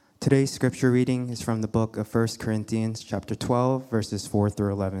Today's scripture reading is from the book of 1 Corinthians chapter 12, verses 4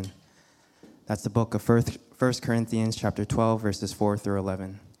 through 11. That's the book of 1 Corinthians chapter 12, verses 4 through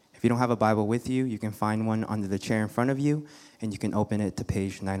 11. If you don't have a Bible with you, you can find one under the chair in front of you, and you can open it to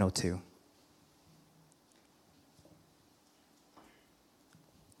page 902.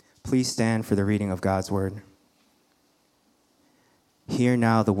 Please stand for the reading of God's word. Hear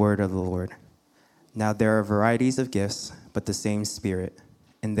now the word of the Lord. Now there are varieties of gifts, but the same Spirit.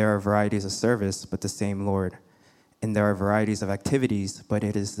 And there are varieties of service, but the same Lord. And there are varieties of activities, but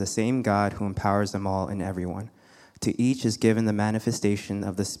it is the same God who empowers them all in everyone. To each is given the manifestation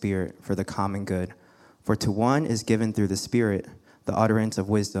of the Spirit for the common good. For to one is given through the Spirit the utterance of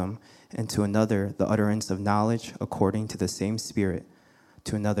wisdom, and to another the utterance of knowledge according to the same Spirit,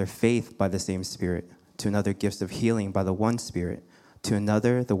 to another faith by the same Spirit, to another gifts of healing by the one Spirit, to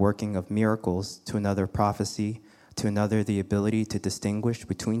another the working of miracles, to another prophecy, to another the ability to distinguish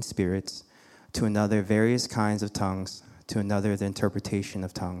between spirits, to another various kinds of tongues, to another the interpretation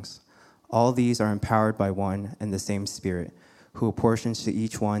of tongues. All these are empowered by one and the same Spirit, who apportions to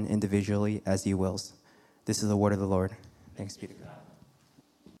each one individually as he wills. This is the word of the Lord. Thanks be to God.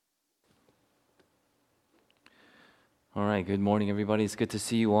 All right, good morning, everybody. It's good to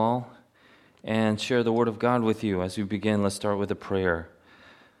see you all and share the word of God with you. As we begin, let's start with a prayer.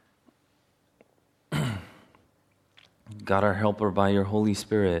 God, our helper, by your Holy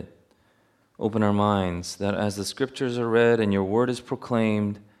Spirit, open our minds that as the scriptures are read and your word is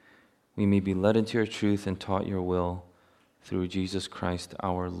proclaimed, we may be led into your truth and taught your will through Jesus Christ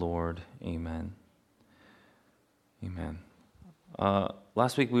our Lord. Amen. Amen.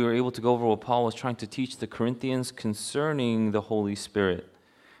 Last week we were able to go over what Paul was trying to teach the Corinthians concerning the Holy Spirit,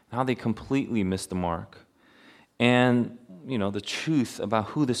 how they completely missed the mark, and the truth about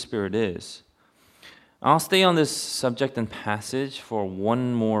who the Spirit is. I'll stay on this subject and passage for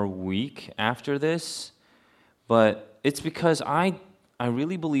one more week after this, but it's because I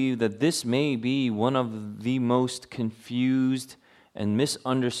really believe that this may be one of the most confused and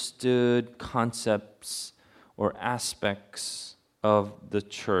misunderstood concepts or aspects of the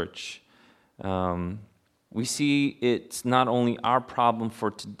church. We see it's not only our problem for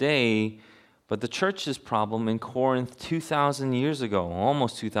today, but the church's problem in Corinth 2,000 years ago,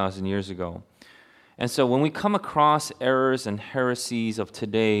 almost 2,000 years ago. And so when we come across errors and heresies of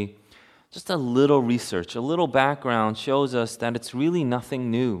today, just a little research, a little background shows us that it's really nothing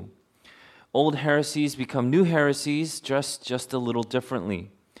new. Old heresies become new heresies just a little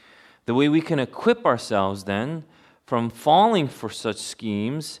differently. The way we can equip ourselves then from falling for such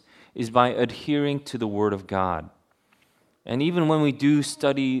schemes is by adhering to the Word of God. And even when we do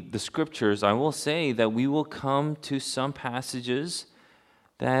study the Scriptures, I will say that we will come to some passages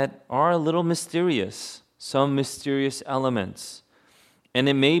that are a little mysterious, some mysterious elements. And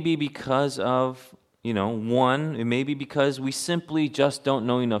it may be because of, it may be because we simply just don't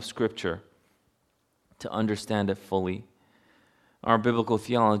know enough Scripture to understand it fully. Our biblical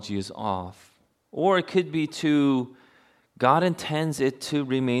theology is off. Or it could be God intends it to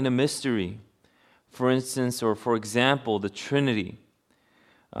remain a mystery. For instance, or for example, the Trinity.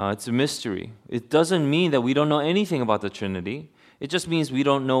 It's a mystery. It doesn't mean that we don't know anything about the Trinity. It just means we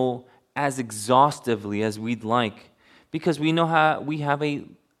don't know as exhaustively as we'd like, because we know we have a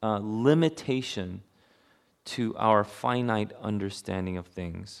limitation to our finite understanding of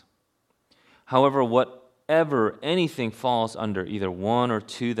things. However, whatever anything falls under either one or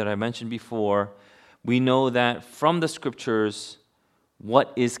two that I mentioned before, we know that from the Scriptures,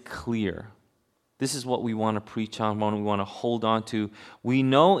 what is clear. This is what we want to preach on, what we want to hold on to. We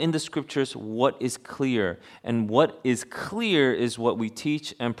know in the Scriptures what is clear, and what is clear is what we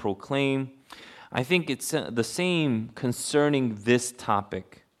teach and proclaim. I think it's the same concerning this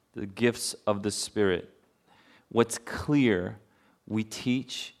topic, the gifts of the Spirit. What's clear, we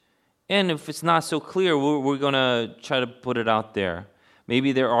teach, and if it's not so clear, we're going to try to put it out there.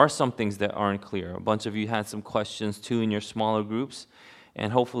 Maybe there are some things that aren't clear. A bunch of you had some questions too in your smaller groups,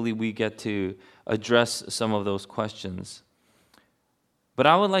 and hopefully we get to address some of those questions. But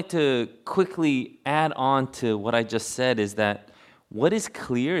I would like to quickly add on to what I just said is that what is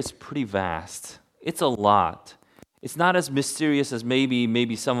clear is pretty vast. It's a lot. It's not as mysterious as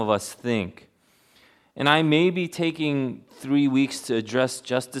maybe some of us think. And I may be taking 3 weeks to address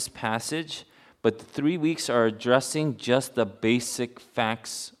just this passage, but the 3 weeks are addressing just the basic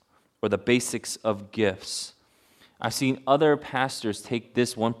facts or the basics of gifts. I've seen other pastors take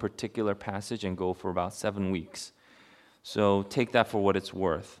this one particular passage and go for about 7 weeks. So take that for what it's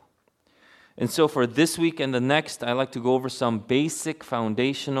worth. And so for this week and the next, I'd like to go over some basic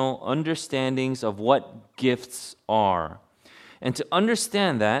foundational understandings of what gifts are. And to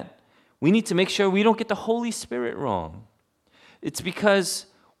understand that, we need to make sure we don't get the Holy Spirit wrong. It's because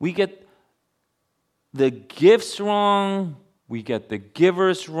we get the gifts wrong, we get the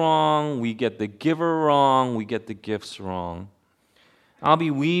givers wrong, we get the giver wrong, we get the gifts wrong. I'll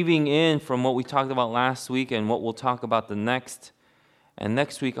be weaving in from what we talked about last week and what we'll talk about the next. And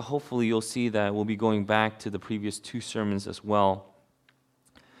next week, hopefully you'll see that we'll be going back to the previous 2 sermons as well.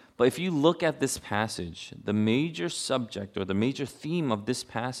 But if you look at this passage, the major subject or the major theme of this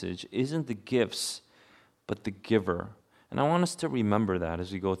passage isn't the gifts, but the giver. And I want us to remember that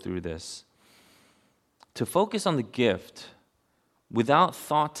as we go through this. To focus on the gift without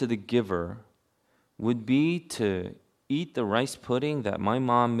thought to the giver would be to eat the rice pudding that my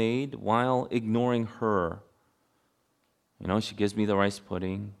mom made while ignoring her. She gives me the rice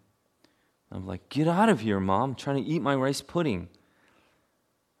pudding. I'm like, get out of here, Mom. I'm trying to eat my rice pudding.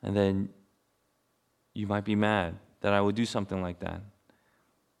 And then you might be mad that I would do something like that.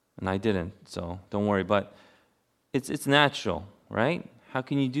 And I didn't, so don't worry. But it's natural, right? How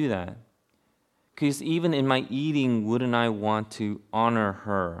can you do that? Because even in my eating, wouldn't I want to honor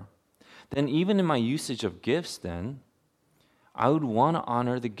her? Then even in my usage of gifts, then, I would want to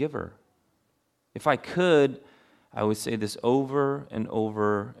honor the giver. If I could, I would say this over and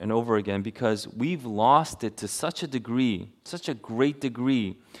over and over again, because we've lost it to such a degree, such a great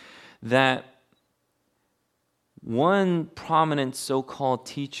degree, that one prominent so-called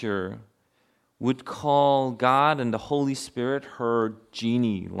teacher would call God and the Holy Spirit her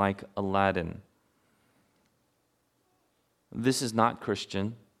genie, like Aladdin. This is not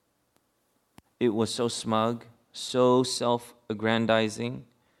Christian. It was so smug, so self-aggrandizing.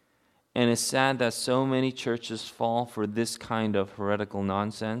 And it's sad that so many churches fall for this kind of heretical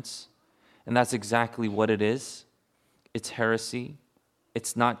nonsense. And that's exactly what it is. It's heresy.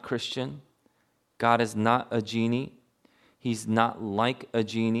 It's not Christian. God is not a genie. He's not like a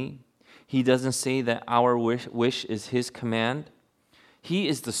genie. He doesn't say that our wish is His command. He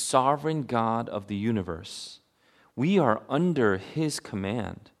is the sovereign God of the universe. We are under His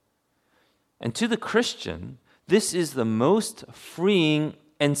command. And to the Christian, this is the most freeing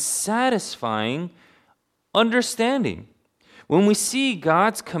and satisfying understanding. When we see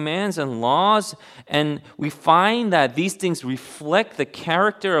God's commands and laws and we find that these things reflect the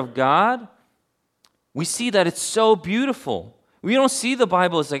character of God, we see that it's so beautiful. We don't see the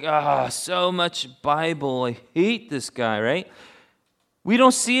Bible as like, so much Bible, I hate this guy, right? We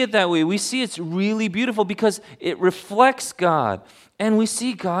don't see it that way. We see it's really beautiful because it reflects God. And we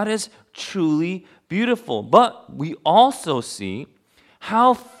see God as truly beautiful. But we also see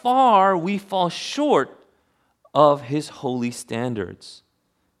how far we fall short of His holy standards.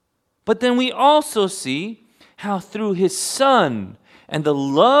 But then we also see how through His Son and the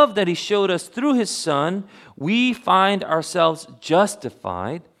love that He showed us through His Son, we find ourselves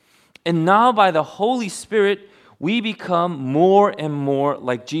justified. And now by the Holy Spirit, we become more and more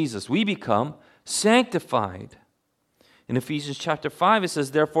like Jesus. We become sanctified. In Ephesians chapter 5, it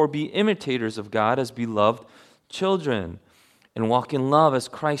says, therefore be imitators of God as beloved children, and walk in love as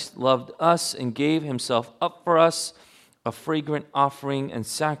Christ loved us and gave Himself up for us, a fragrant offering and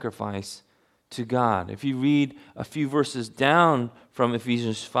sacrifice to God. If you read a few verses down from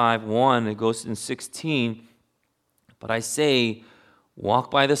Ephesians 5:1, it goes in 16, but I say,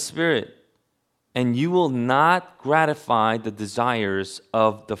 walk by the Spirit, and you will not gratify the desires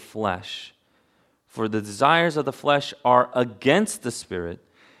of the flesh. For the desires of the flesh are against the Spirit,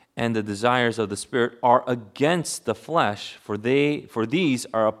 and the desires of the Spirit are against the flesh, for these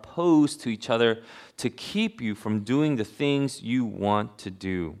are opposed to each other to keep you from doing the things you want to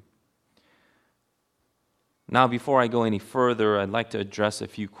do. Now, before I go any further, I'd like to address a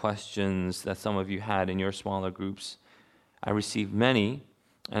few questions that some of you had in your smaller groups. I received many,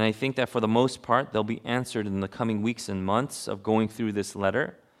 and I think that for the most part, they'll be answered in the coming weeks and months of going through this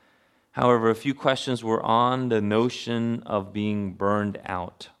letter. However, a few questions were on the notion of being burned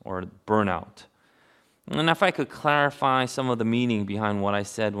out or burnout. And if I could clarify some of the meaning behind what I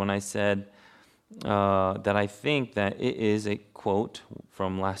said when I said that I think that it is a quote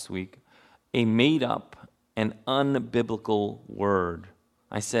from last week, a made-up and unbiblical word.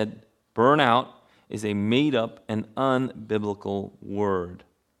 I said burnout is a made-up and unbiblical word.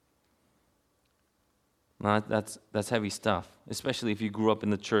 Now, that's heavy stuff, especially if you grew up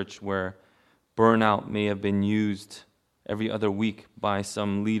in the church where burnout may have been used every other week by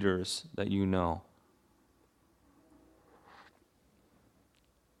some leaders that you know.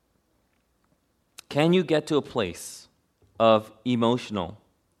 Can you get to a place of emotional,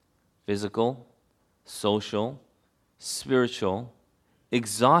 physical, social, spiritual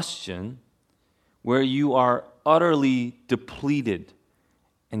exhaustion where you are utterly depleted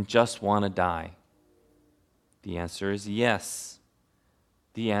and just want to die? The answer is yes.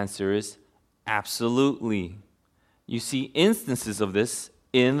 The answer is absolutely. You see instances of this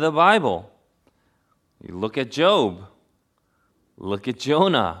in the Bible. You look at Job. Look at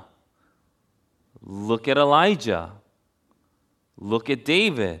Jonah. Look at Elijah. Look at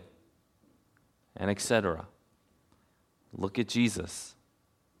David. And etc. Look at Jesus.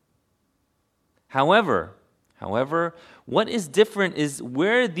 However, what is different is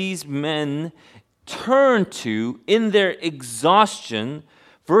where these men turn to in their exhaustion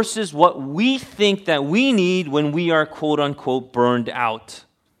versus what we think that we need when we are quote unquote burned out.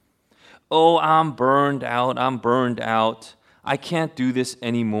 Oh, I'm burned out. I can't do this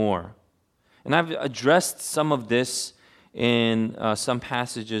anymore. And I've addressed some of this in some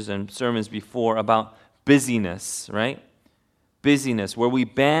passages and sermons before about busyness, right? Busyness, where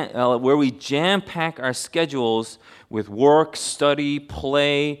we jam-pack our schedules with work, study,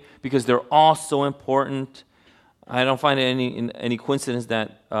 play, because they're all so important. I don't find it any coincidence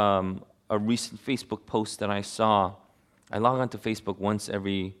that a recent Facebook post that I saw, I log onto Facebook once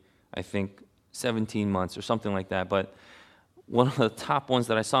every, I think, 17 months or something like that, but one of the top ones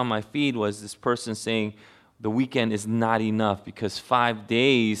that I saw on my feed was this person saying the weekend is not enough because 5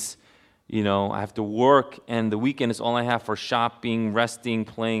 days, I have to work, and the weekend is all I have for shopping, resting,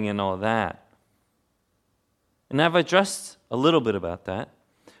 playing, and all that. And I've addressed a little bit about that.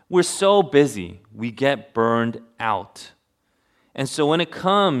 We're so busy, we get burned out. And so when it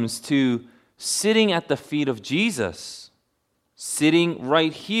comes to sitting at the feet of Jesus, sitting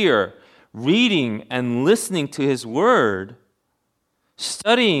right here, reading and listening to His Word,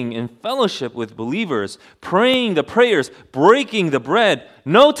 studying in fellowship with believers, praying the prayers, breaking the bread.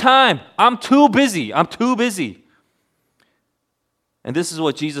 No time. I'm too busy. And this is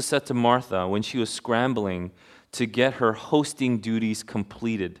what Jesus said to Martha when she was scrambling to get her hosting duties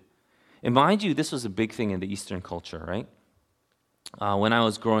completed. And mind you, this was a big thing in the Eastern culture, right? When I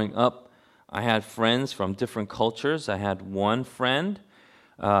was growing up, I had friends from different cultures. I had one friend,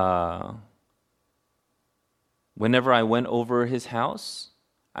 whenever I went over his house,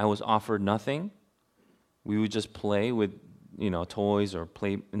 I was offered nothing. We would just play with, toys or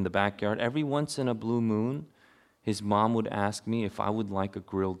play in the backyard. Every once in a blue moon, his mom would ask me if I would like a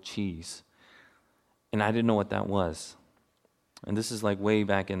grilled cheese. And I didn't know what that was. And this is like way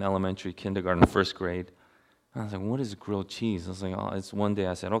back in elementary, kindergarten, first grade. I was like, what is grilled cheese? I was like, it's one day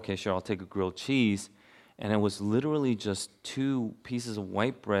I said, okay, sure, I'll take a grilled cheese. And it was literally just 2 pieces of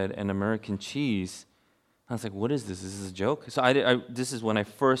white bread and American cheese. I was like, what is this? Is this a joke? So this is when I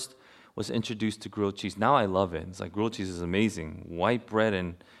first was introduced to grilled cheese. Now I love it. It's like grilled cheese is amazing. White bread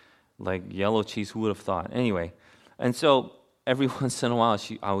and like yellow cheese, who would have thought? Anyway, and so every once in a while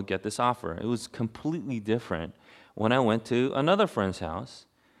I would get this offer. It was completely different when I went to another friend's house,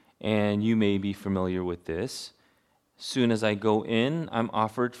 and you may be familiar with this. Soon as I go in, I'm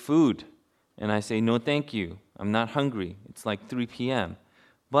offered food, and I say, no, thank you. I'm not hungry. It's like 3 p.m.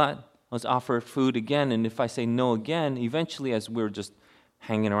 But I was offered food again, and if I say no again, eventually as we're just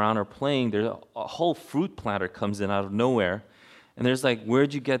hanging around or playing, there's a whole fruit platter comes in out of nowhere. And there's like,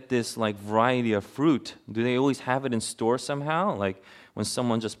 where'd you get this like variety of fruit? Do they always have it in store somehow? Like when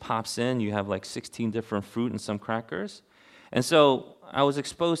someone just pops in, you have like 16 different fruit and some crackers. And so I was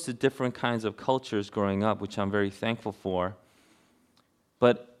exposed to different kinds of cultures growing up, which I'm very thankful for.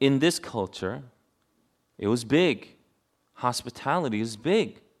 But in this culture, it was big. Hospitality is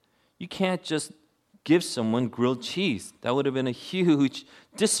big. You can't just give someone grilled cheese. That would have been a huge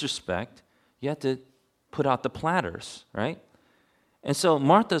disrespect. You had to put out the platters, right? And so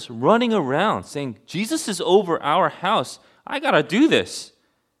Martha's running around saying, Jesus is over our house. I got to do this.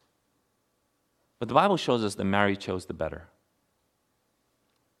 But the Bible shows us that Mary chose the better.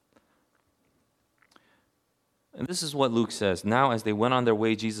 And this is what Luke says. Now, as they went on their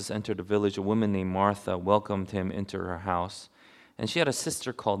way, Jesus entered a village. A woman named Martha welcomed him into her house. And she had a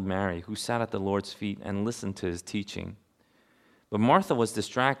sister called Mary who sat at the Lord's feet and listened to his teaching. But Martha was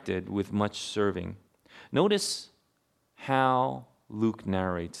distracted with much serving. Notice how Luke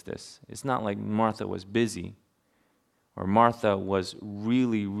narrates this. It's not like Martha was busy or Martha was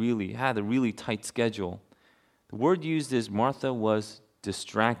had a really tight schedule. The word used is Martha was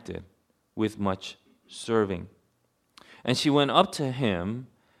distracted with much serving. And she went up to him,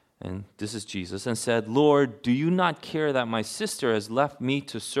 and this is Jesus, and said, Lord, do you not care that my sister has left me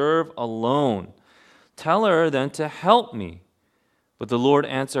to serve alone? Tell her then to help me. But the Lord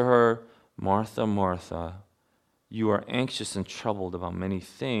answered her, Martha, Martha, you are anxious and troubled about many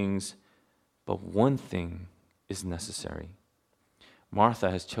things, but one thing is necessary.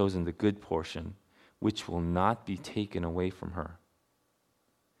 Martha has chosen the good portion, which will not be taken away from her.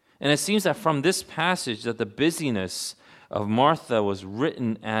 And it seems that from this passage that the busyness of Martha was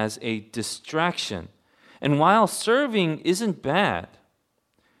written as a distraction. And while serving isn't bad,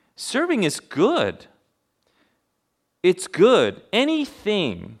 serving is good. It's good.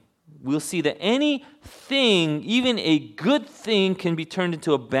 Anything, we'll see that anything, even a good thing, can be turned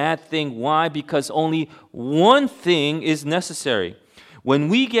into a bad thing. Why? Because only one thing is necessary. When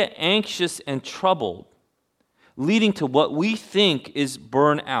we get anxious and troubled, leading to what we think is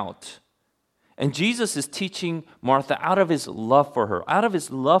burnout. And Jesus is teaching Martha out of his love for her. Out of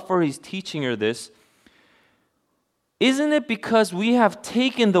his love for her, he's teaching her this. Isn't it because we have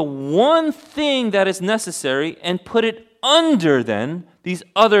taken the one thing that is necessary and put it under then these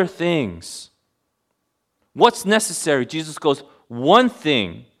other things? What's necessary? Jesus goes, one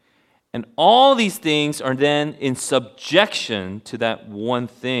thing. And all these things are then in subjection to that one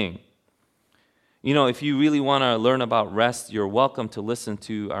thing. You know, if you really want to learn about rest, you're welcome to listen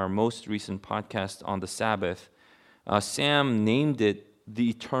to our most recent podcast on the Sabbath. Sam named it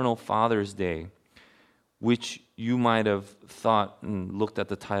the Eternal Father's Day, which you might have thought and looked at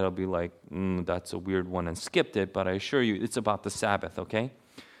the title, be like, that's a weird one, and skipped it, but I assure you, it's about the Sabbath, okay?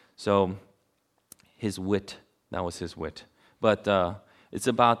 So, his wit, that was his wit. But it's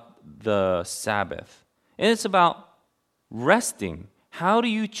about the Sabbath. And it's about resting. How do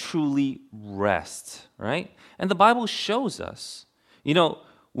you truly rest, right? And the Bible shows us. You know,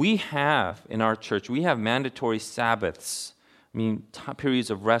 we have, in our church, we have mandatory Sabbaths, periods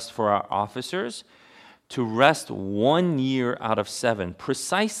of rest for our officers, to rest 1 year out of 7,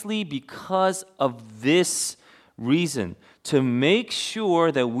 precisely because of this reason, to make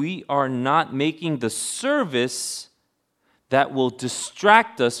sure that we are not making the service that will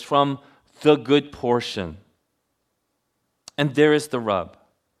distract us from the good portion. And there is the rub.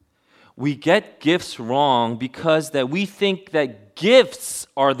 We get gifts wrong because that we think that gifts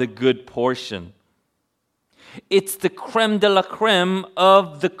are the good portion. It's the creme de la creme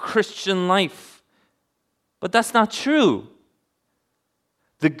of the Christian life. But that's not true.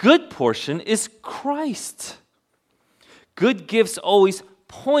 The good portion is Christ. Good gifts always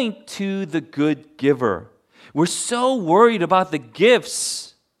point to the good giver. We're so worried about the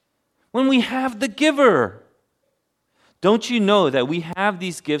gifts when we have the giver. Don't you know that we have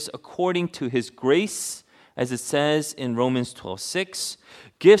these gifts according to His grace, as it says in Romans 12:6?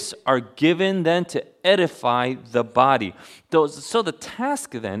 Gifts are given then to edify the body. So the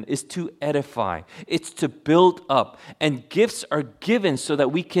task then is to edify. It's to build up. And gifts are given so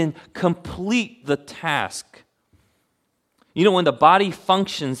that we can complete the task. You know, when the body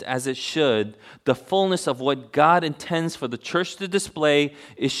functions as it should, the fullness of what God intends for the church to display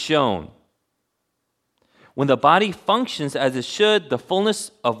is shown. When the body functions as it should, the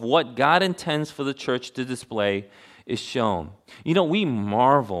fullness of what God intends for the church to display is shown. You know, we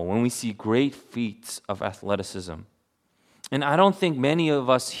marvel when we see great feats of athleticism. And I don't think many of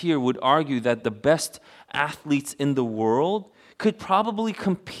us here would argue that the best athletes in the world could probably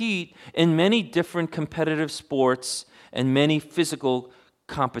compete in many different competitive sports and many physical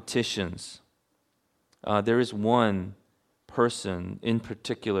competitions. There is one person in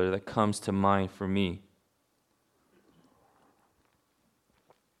particular that comes to mind for me.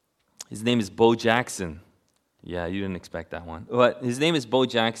 His name is Bo Jackson. Yeah, you didn't expect that one. But his name is Bo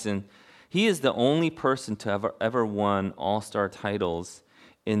Jackson. He is the only person to have ever won all-star titles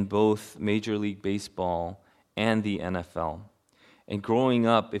in both Major League Baseball and the NFL. And growing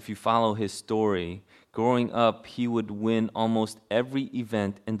up, if you follow his story, growing up, he would win almost every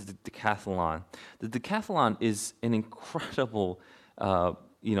event in the decathlon. The decathlon is an incredible,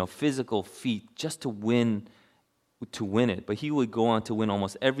 physical feat just to win it. But he would go on to win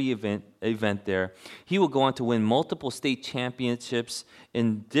almost every event there. He would go on to win multiple state championships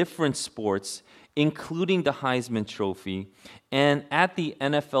in different sports, including the Heisman Trophy. And at the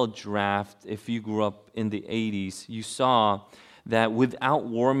NFL draft, if you grew up in the 80s, you saw that without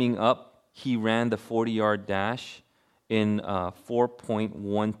warming up, he ran the 40-yard dash in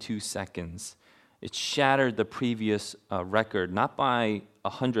 4.12 seconds. It shattered the previous record, not by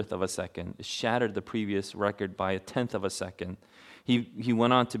 1/100th of a second. It shattered the previous record by 1/10 of a second. He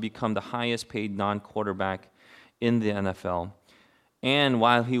went on to become the highest paid non-quarterback in the NFL. And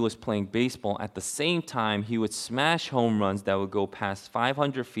while he was playing baseball, at the same time, he would smash home runs that would go past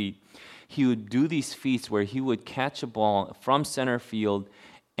 500 feet. He would do these feats where he would catch a ball from center field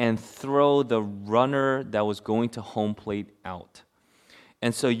and throw the runner that was going to home plate out.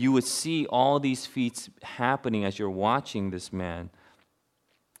 And so you would see all these feats happening as you're watching this man.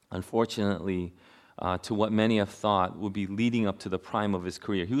 Unfortunately, to what many have thought would be leading up to the prime of his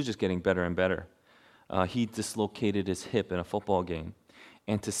career. He was just getting better and better. he dislocated his hip in a football game.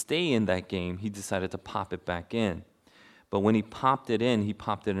 And to stay in that game, he decided to pop it back in. But when he popped it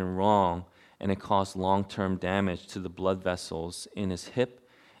in wrong, and it caused long-term damage to the blood vessels in his hip,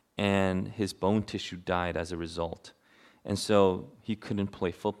 and his bone tissue died as a result. And so he couldn't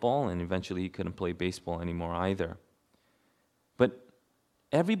play football, and eventually he couldn't play baseball anymore either. But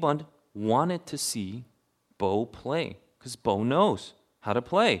everyone wanted to see Bo play, because Bo knows how to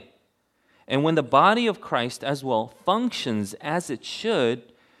play. And when the body of Christ as well functions as it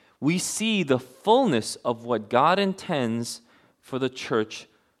should, we see the fullness of what God intends for the church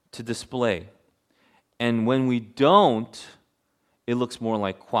to display. And when we don't, it looks more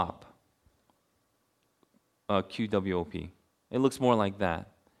like QWOP. QWOP. It looks more like that.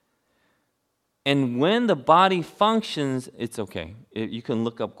 And when the body functions, it's okay. You can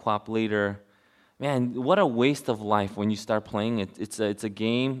look up QWOP later. Man, what a waste of life when you start playing. It's a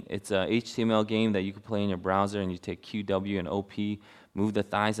game. It's a HTML game that you can play in your browser, and you take QW and OP, move the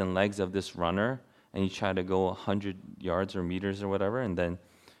thighs and legs of this runner, and you try to go 100 yards or meters or whatever, and then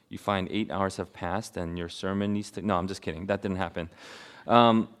you find 8 hours have passed and your sermon needs to... No, I'm just kidding. That didn't happen.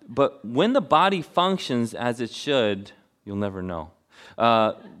 But when the body functions as it should, you'll never know.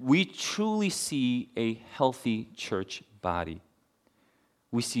 We truly see a healthy church body.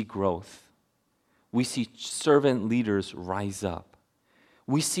 We see growth. We see servant leaders rise up.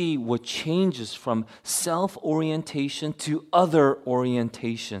 We see what changes from self-orientation to other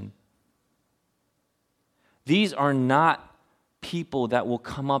orientation. These are not people that will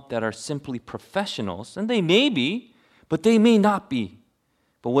come up that are simply professionals, and they may be, but they may not be.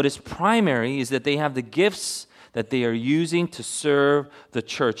 But what is primary is that they have the gifts that they are using to serve the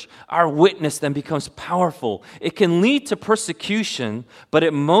church. Our witness then becomes powerful. It can lead to persecution, but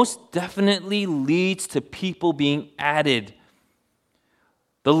it most definitely leads to people being added.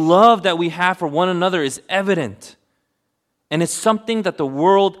 The love that we have for one another is evident, and it's something that the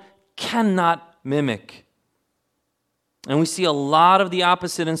world cannot mimic. And we see a lot of the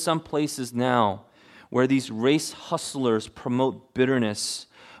opposite in some places now, where these race hustlers promote bitterness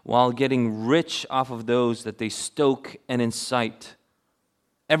while getting rich off of those that they stoke and incite.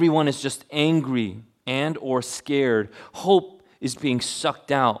 Everyone is just angry and or scared. Hope is being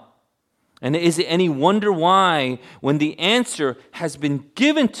sucked out. And is it any wonder why, when the answer has been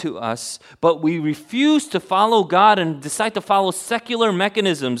given to us, but we refuse to follow God and decide to follow secular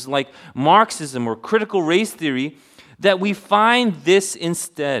mechanisms like Marxism or critical race theory, that we find this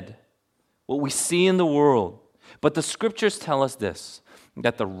instead, what we see in the world. But the scriptures tell us this,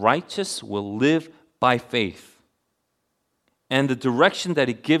 that the righteous will live by faith. And the direction that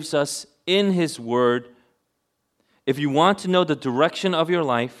He gives us in His Word, if you want to know the direction of your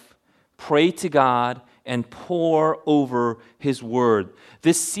life, pray to God and pore over His Word.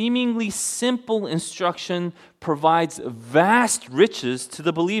 This seemingly simple instruction provides vast riches to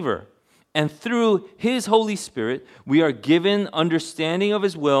the believer. And through His Holy Spirit, we are given understanding of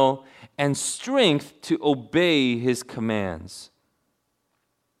His will and strength to obey His commands.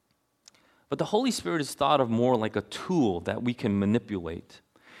 But the Holy Spirit is thought of more like a tool that we can manipulate.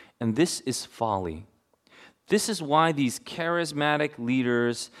 And this is folly. This is why these charismatic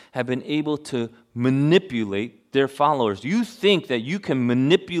leaders have been able to manipulate their followers. You think that you can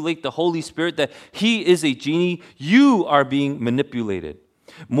manipulate the Holy Spirit, that He is a genie. You are being manipulated.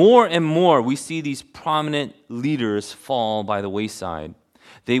 More and more, we see these prominent leaders fall by the wayside.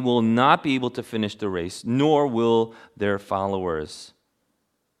 They will not be able to finish the race, nor will their followers.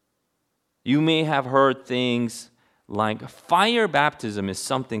 You may have heard things like fire baptism is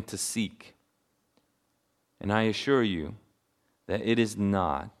something to seek. And I assure you that it is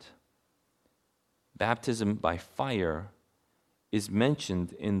not. Baptism by fire is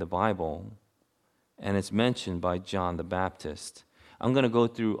mentioned in the Bible, and it's mentioned by John the Baptist. I'm going to go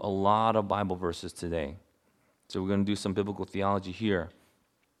through a lot of Bible verses today. So we're going to do some biblical theology here.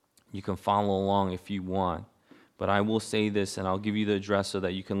 You can follow along if you want. But I will say this, and I'll give you the address so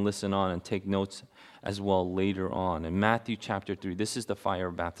that you can listen on and take notes as well later on. In Matthew chapter 3, this is the fire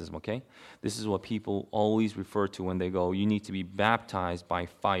of baptism, okay? This is what people always refer to when they go, you need to be baptized by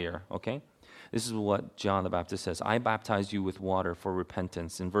fire, okay? This is what John the Baptist says. I baptize you with water for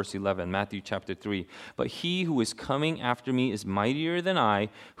repentance. In verse 11, Matthew chapter 3. But he who is coming after me is mightier than I,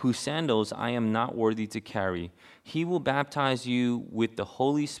 whose sandals I am not worthy to carry. He will baptize you with the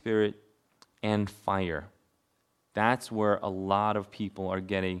Holy Spirit and fire. That's where a lot of people are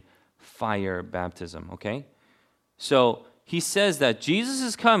getting fire baptism, okay? So he says that Jesus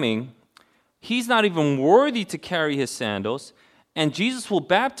is coming. He's not even worthy to carry his sandals. And Jesus will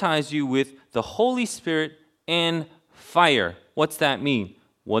baptize you with the Holy Spirit and fire. What's that mean?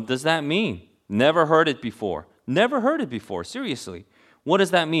 What does that mean? Never heard it before. Never heard it before, seriously. What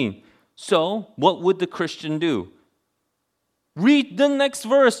does that mean? So, what would the Christian do? Read the next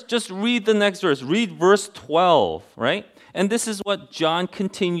verse. Just read the next verse. Read verse 12, right? And this is what John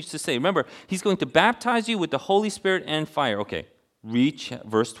continues to say. Remember, he's going to baptize you with the Holy Spirit and fire. Okay, read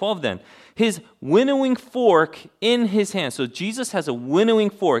verse 12 then. His winnowing fork in his hand. So Jesus has a winnowing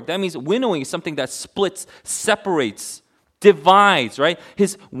fork. That means winnowing is something that splits, separates, divides, right?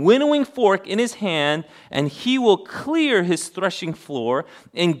 His winnowing fork in his hand, and he will clear his threshing floor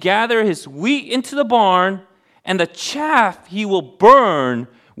and gather his wheat into the barn, and the chaff he will burn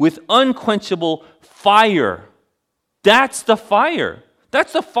with unquenchable fire. That's the fire.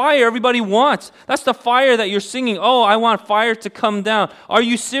 That's the fire everybody wants. That's the fire that you're singing. Oh, I want fire to come down. Are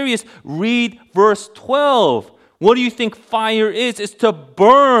you serious? Read verse 12. What do you think fire is? It's to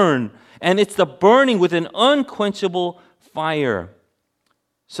burn. And it's the burning with an unquenchable fire.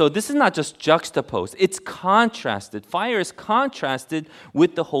 So this is not just juxtaposed. It's contrasted. Fire is contrasted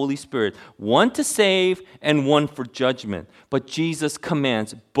with the Holy Spirit. One to save and one for judgment. But Jesus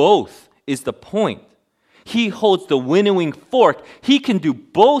commands both is the point. He holds the winnowing fork. He can do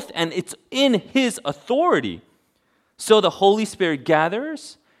both, and it's in his authority. So the Holy Spirit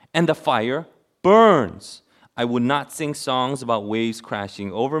gathers, and the fire burns. I would not sing songs about waves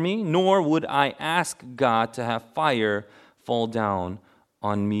crashing over me, nor would I ask God to have fire fall down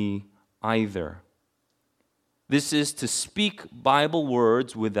on me either. This is to speak Bible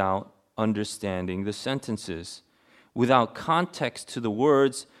words without understanding the sentences. Without context to the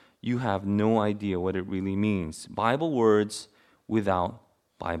words, you have no idea what it really means. Bible words without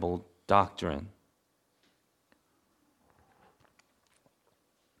Bible doctrine.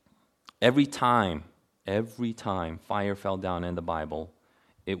 Every time fire fell down in the Bible,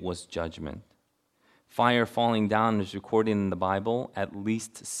 it was judgment. Fire falling down is recorded in the Bible at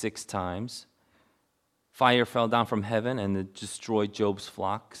least 6 times. Fire fell down from heaven and it destroyed Job's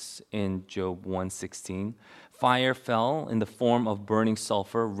flocks in Job 1:16. Fire fell in the form of burning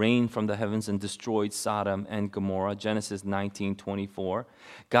sulfur, rained from the heavens and destroyed Sodom and Gomorrah, Genesis 19:24.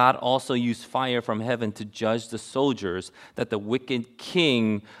 God also used fire from heaven to judge the soldiers that the wicked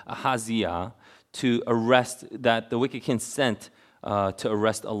king Ahaziah sent to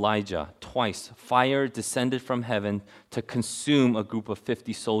arrest Elijah twice. Fire descended from heaven to consume a group of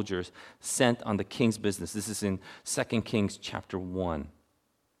 50 soldiers sent on the king's business. This is in 2 Kings chapter 1.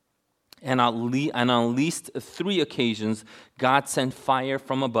 And on at least 3 occasions, God sent fire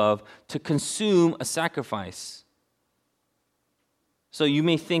from above to consume a sacrifice. So you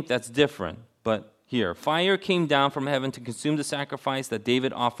may think that's different, but here, fire came down from heaven to consume the sacrifice that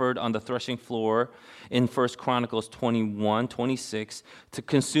David offered on the threshing floor in 1 Chronicles 21:26, to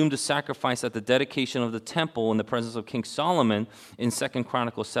consume the sacrifice at the dedication of the temple in the presence of King Solomon in 2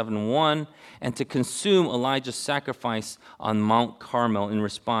 Chronicles 7:1, and to consume Elijah's sacrifice on Mount Carmel in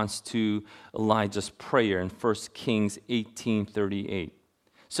response to Elijah's prayer in 1 Kings 18:38.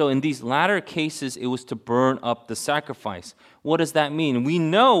 So in these latter cases, it was to burn up the sacrifice. What does that mean? We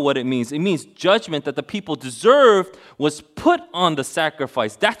know what it means. It means judgment that the people deserved was put on the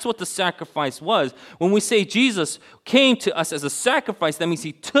sacrifice. That's what the sacrifice was. When we say Jesus came to us as a sacrifice, that means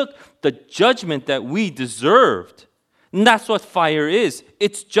he took the judgment that we deserved. And that's what fire is.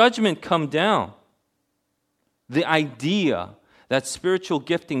 It's judgment come down. The idea that spiritual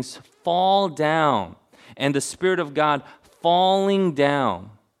giftings fall down and the Spirit of God falling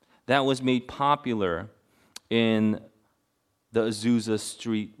down, that was made popular in the Azusa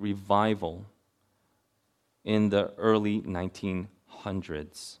Street revival in the early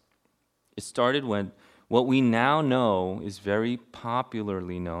 1900s. It started when what we now know is very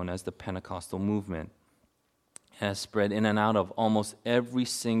popularly known as the Pentecostal movement. It has spread in and out of almost every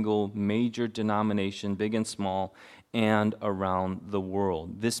single major denomination, big and small, and around the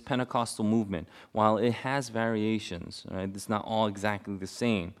world. This Pentecostal movement, while it has variations, right, it's not all exactly the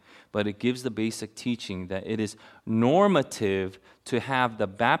same, but it gives the basic teaching that it is normative to have the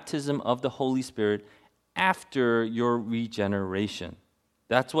baptism of the Holy Spirit after your regeneration.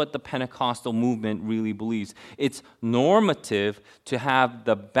 That's what the Pentecostal movement really believes. It's normative to have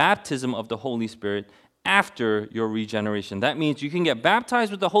the baptism of the Holy Spirit after your regeneration. That means you can get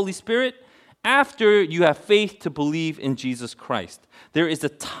baptized with the Holy Spirit after you have faith to believe in Jesus Christ. There is a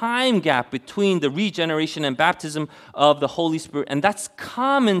time gap between the regeneration and baptism of the Holy Spirit, and that's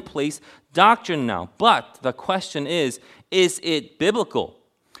commonplace doctrine now. But the question is it biblical?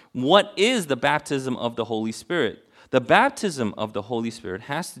 What is the baptism of the Holy Spirit? The baptism of the Holy Spirit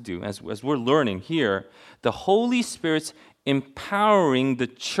has to do, as we're learning here, the Holy Spirit's empowering the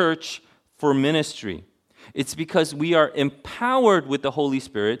church for ministry. It's because we are empowered with the Holy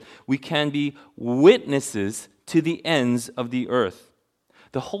Spirit, we can be witnesses to the ends of the earth.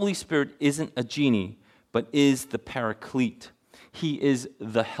 The Holy Spirit isn't a genie, but is the paraclete. He is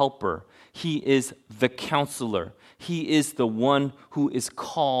the helper. He is the counselor. He is the one who is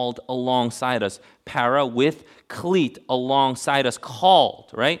called alongside us. Para with cleat, alongside us,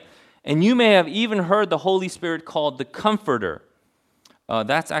 called, right? And you may have even heard the Holy Spirit called the Comforter.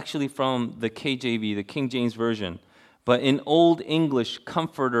 That's actually from the KJV, the King James Version. But in Old English,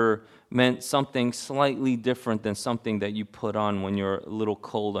 comforter meant something slightly different than something that you put on when you're a little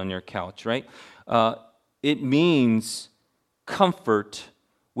cold on your couch, right? It means comfort,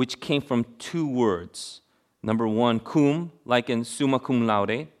 which came from two words. Number one, cum, like in summa cum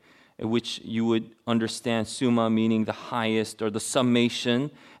laude, which you would understand summa meaning the highest or the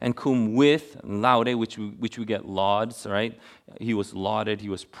summation, and cum with, laude, which we get lauds, right? He was lauded, he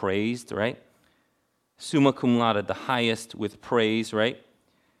was praised, right? Summa cum laude, the highest with praise, right?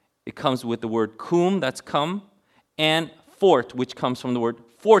 It comes with the word cum, that's come, and fort, which comes from the word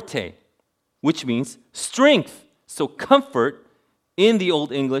forte, which means strength. So comfort in the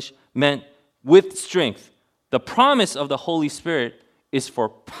Old English meant with strength. The promise of the Holy Spirit is for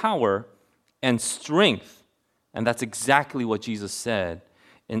power and strength. And that's exactly what Jesus said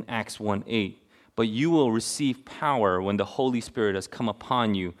in Acts 1:8. But you will receive power when the Holy Spirit has come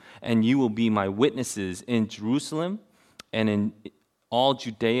upon you, and you will be my witnesses in Jerusalem and in all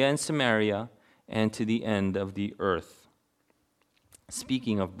Judea and Samaria and to the end of the earth.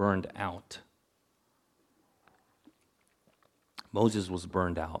 Speaking of burned out, Moses was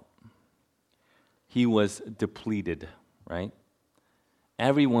burned out. He was depleted, right?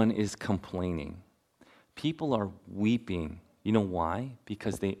 Everyone is complaining. People are weeping. You know why?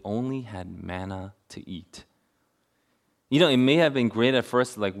 Because they only had manna to eat. You know, it may have been great at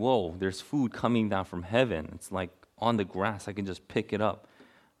first, like, whoa, there's food coming down from heaven. It's like on the grass, I can just pick it up.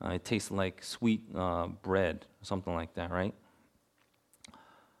 It tastes like sweet bread, or something like that, right?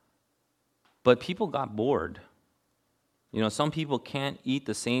 But people got bored. You know, some people can't eat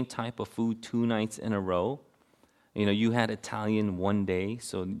the same type of food 2 nights in a row. You know, you had Italian one day,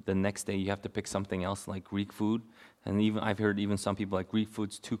 so the next day you have to pick something else like Greek food. And even I've heard even some people like Greek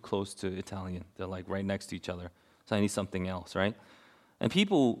food's too close to Italian. They're like right next to each other. So I need something else, right? And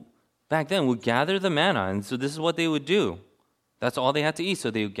people back then would gather the manna, and so this is what they would do. That's all they had to eat. So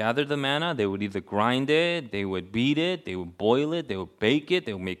they would gather the manna, they would either grind it, they would beat it, they would boil it, they would bake it,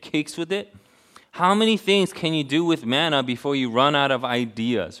 they would make cakes with it. How many things can you do with manna before you run out of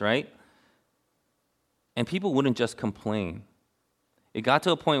ideas, right? And people wouldn't just complain. It got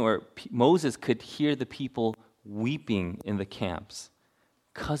to a point where Moses could hear the people weeping in the camps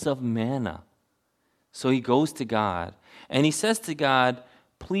because of manna. So he goes to God, and he says to God,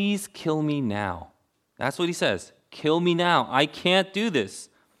 please kill me now. That's what he says. Kill me now. I can't do this.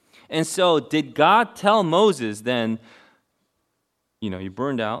 And so did God tell Moses then, you know, you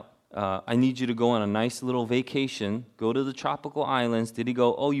burned out. I need you to go on a nice little vacation, go to the tropical islands. Did he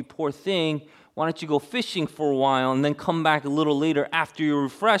go, oh, you poor thing, why don't you go fishing for a while and then come back a little later after you're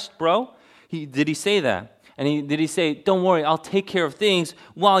refreshed, bro? Did he say that? And did he say, don't worry, I'll take care of things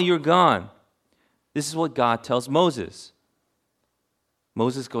while you're gone? This is what God tells Moses.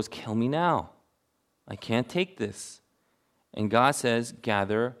 Moses goes, kill me now. I can't take this. And God says,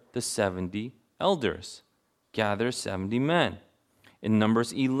 gather the 70 elders. Gather 70 men. In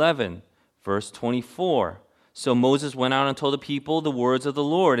Numbers 11, verse 24. So Moses went out and told the people the words of the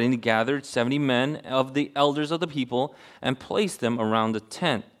Lord, and he gathered 70 men of the elders of the people and placed them around the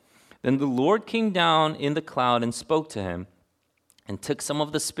tent. Then the Lord came down in the cloud and spoke to him, and took some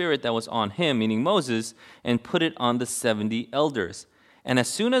of the spirit that was on him, meaning Moses, and put it on the 70 elders. And as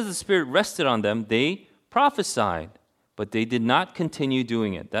soon as the Spirit rested on them, they prophesied, but they did not continue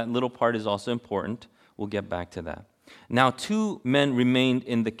doing it. That little part is also important. We'll get back to that. Now 2 men remained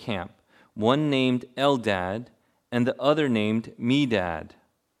in the camp, one named Eldad and the other named Medad.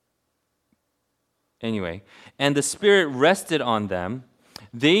 Anyway, and the Spirit rested on them.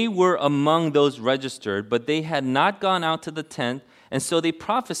 They were among those registered, but they had not gone out to the tent, and so they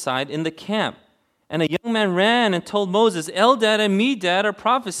prophesied in the camp. And a young man ran and told Moses, Eldad and Medad are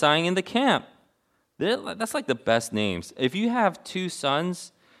prophesying in the camp. That's like the best names. If you have 2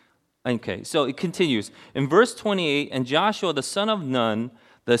 sons, okay, so it continues. In verse 28, and Joshua the son of Nun,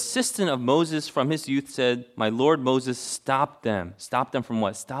 the assistant of Moses from his youth, said, my Lord Moses, stop them. Stop them from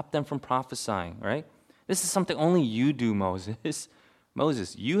what? Stop them from prophesying, right? This is something only you do, Moses.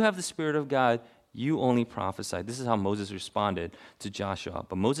 Moses, you have the Spirit of God. You only prophesy. This is how Moses responded to Joshua.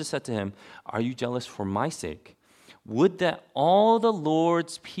 But Moses said to him, are you jealous for my sake? would that all the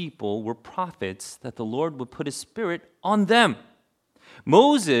Lord's people were prophets, that the Lord would put his Spirit on them.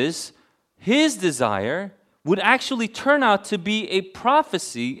 Moses, his desire would actually turn out to be a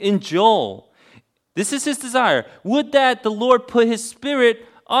prophecy in Joel. This is his desire. Would that the Lord put his Spirit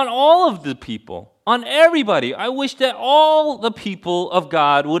on all of the people, on everybody. I wish that all the people of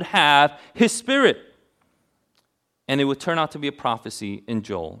God would have his Spirit. And it would turn out to be a prophecy in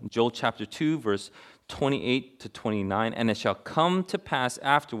Joel. Joel chapter 2, verse 28 to 29. And it shall come to pass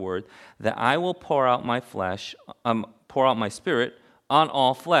afterward that I will pour out my Spirit on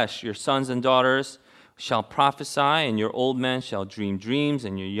all flesh. Your sons and daughters shall prophesy, and your old men shall dream dreams,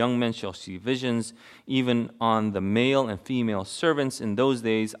 and your young men shall see visions. Even on the male and female servants in those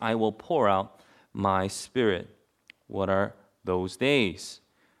days I will pour out my Spirit. What are those days?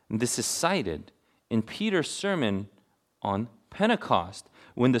 And this is cited in Peter's sermon on Pentecost,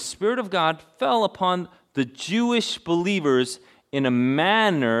 when the Spirit of God fell upon the Jewish believers in a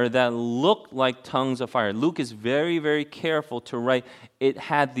manner that looked like tongues of fire. Luke is very, very careful to write it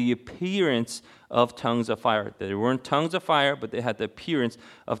had the appearance of tongues of fire. They weren't tongues of fire, but they had the appearance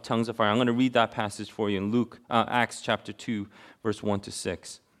of tongues of fire. I'm going to read that passage for you in Acts chapter 2, verse 1 to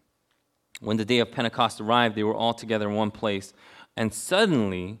 6. When the day of Pentecost arrived, they were all together in one place. And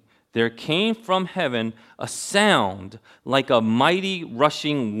suddenly there came from heaven a sound like a mighty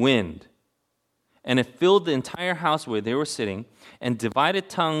rushing wind. And it filled the entire house where they were sitting, and divided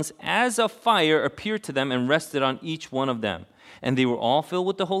tongues as of fire appeared to them and rested on each one of them. And they were all filled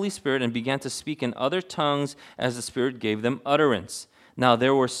with the Holy Spirit and began to speak in other tongues as the Spirit gave them utterance. Now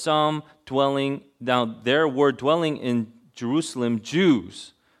there were dwelling in Jerusalem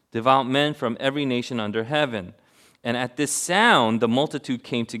Jews, devout men from every nation under heaven. And at this sound the multitude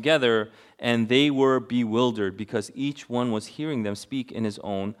came together, and they were bewildered, because each one was hearing them speak in his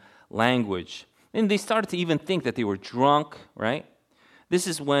own language. And they started to even think that they were drunk, right? This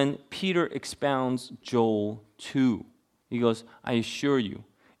is when Peter expounds Joel 2. He goes, I assure you,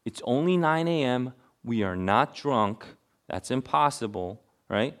 it's only 9 a.m. We are not drunk. That's impossible,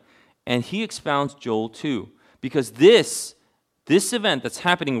 right? And he expounds Joel 2. Because this event that's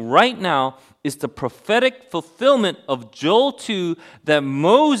happening right now is the prophetic fulfillment of Joel 2 that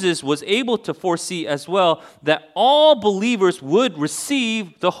Moses was able to foresee as well, that all believers would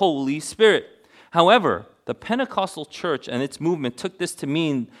receive the Holy Spirit. However, the Pentecostal church and its movement took this to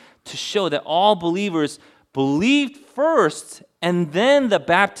mean to show that all believers believed first, and then the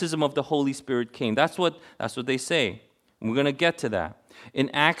baptism of the Holy Spirit came. That's what they say. And we're going to get to that. In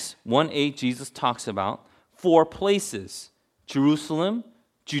Acts 1:8, Jesus talks about 4 places: Jerusalem,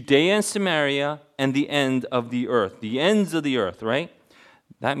 Judea and Samaria, and the end of the earth. The ends of the earth, right?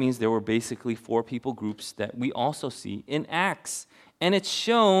 That means there were basically 4 people groups that we also see in Acts. And it's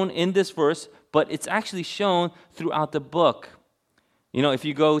shown in this verse, but it's actually shown throughout the book. You know, if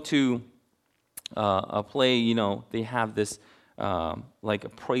you go to a play, you know, they have this like a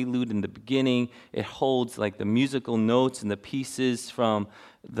prelude in the beginning. It holds like the musical notes and the pieces from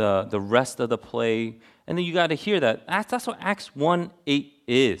the rest of the play. And then you got to hear that. That's what Acts 1:8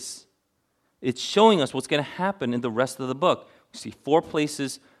 is. It's showing us what's going to happen in the rest of the book. You see 4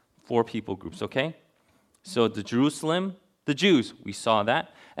 places, 4 people groups, okay? So the Jerusalem, the Jews, we saw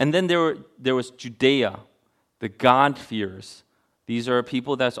that. And then there was Judea, the God-fearers. These are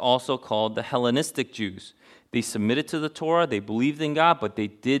people that's also called the Hellenistic Jews. They submitted to the Torah, they believed in God, but they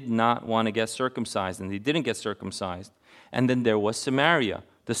did not want to get circumcised, and they didn't get circumcised. And then there was Samaria,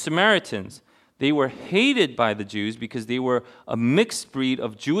 the Samaritans. They were hated by the Jews because they were a mixed breed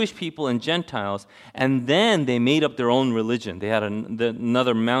of Jewish people and Gentiles, and then they made up their own religion. They had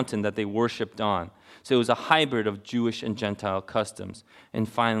another mountain that they worshipped on. So it was a hybrid of Jewish and Gentile customs. And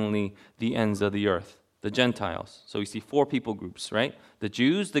finally, the ends of the earth, the Gentiles. So you see 4 people groups, right? The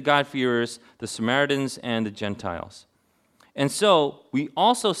Jews, the God-fearers, the Samaritans, and the Gentiles. And so we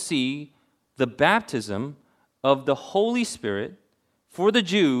also see the baptism of the Holy Spirit for the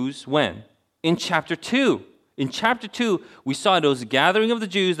Jews when? In chapter 2. In chapter 2, we saw it was a gathering of the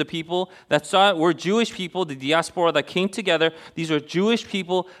Jews, the people that saw it were Jewish people, the diaspora that came together. These are Jewish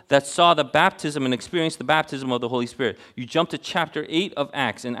people that saw the baptism and experienced the baptism of the Holy Spirit. You jump to chapter 8 of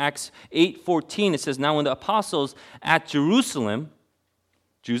Acts. In Acts 8:14, it says, now when the apostles at Jerusalem,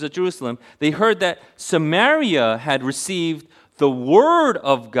 Jews at Jerusalem, they heard that Samaria had received the word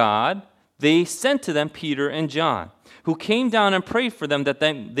of God, they sent to them Peter and John, who came down and prayed for them that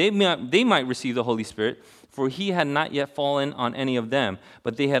they might receive the Holy Spirit. For he had not yet fallen on any of them,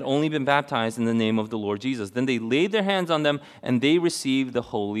 but they had only been baptized in the name of the Lord Jesus. Then they laid their hands on them, and they received the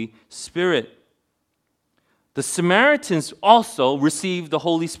Holy Spirit. The Samaritans also received the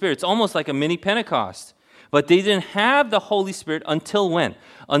Holy Spirit. It's almost like a mini Pentecost. But they didn't have the Holy Spirit until when?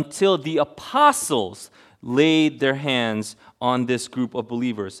 Until the apostles laid their hands on this group of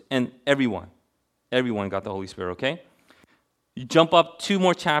believers. And everyone got the Holy Spirit, okay? You jump up 2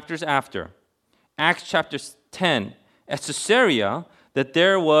 more chapters after. Acts chapter 10. At Caesarea, that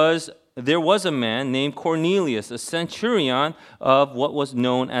there was a man named Cornelius, a centurion of what was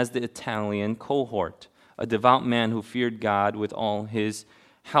known as the Italian cohort, a devout man who feared God with all his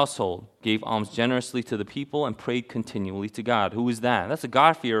household, gave alms generously to the people, and prayed continually to God. Who is that? That's a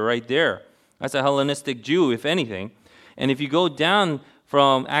God-fearer right there. That's a Hellenistic Jew, if anything. And if you go down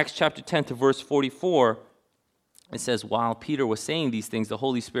from Acts chapter 10 to verse 44, it says, while Peter was saying these things, the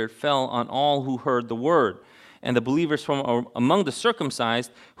Holy Spirit fell on all who heard the word. And the believers from among the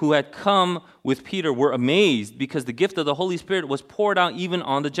circumcised who had come with Peter were amazed, because the gift of the Holy Spirit was poured out even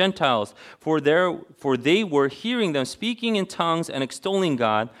on the Gentiles. For they were hearing them speaking in tongues and extolling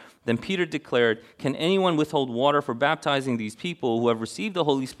God. Then Peter declared, can anyone withhold water for baptizing these people who have received the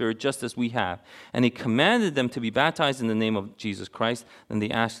Holy Spirit just as we have? And he commanded them to be baptized in the name of Jesus Christ. Then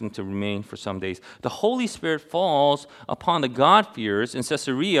they asked him to remain for some days. The Holy Spirit falls upon the God-fearers in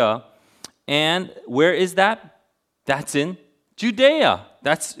Caesarea. And where is that? That's in Judea.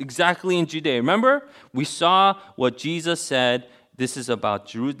 That's exactly in Judea. Remember, we saw what Jesus said. This is about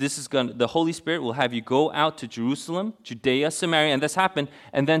Jerusalem. The Holy Spirit will have you go out to Jerusalem, Judea, Samaria, and this happened,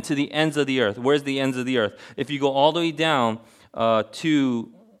 and then to the ends of the earth. Where's the ends of the earth? If you go all the way down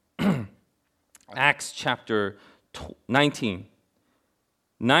to Acts chapter 19.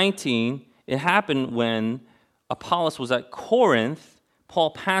 19, it happened when Apollos was at Corinth.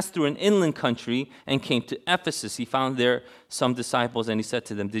 Paul passed through an inland country and came to Ephesus. He found there some disciples, and he said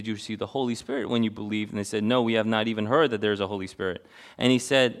to them, did you receive the Holy Spirit when you believed? And they said, no, we have not even heard that there's a Holy Spirit. And he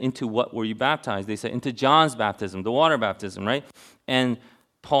said, into what were you baptized? They said, into John's baptism, the water baptism, right? And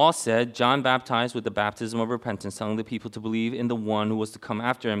Paul said, John baptized with the baptism of repentance, telling the people to believe in the one who was to come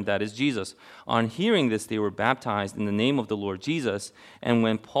after him, that is Jesus. On hearing this, they were baptized in the name of the Lord Jesus. And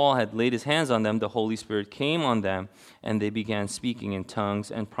when Paul had laid his hands on them, the Holy Spirit came on them, and they began speaking in tongues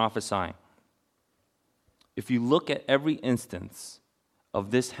and prophesying. If you look at every instance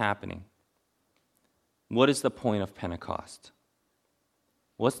of this happening, what is the point of Pentecost?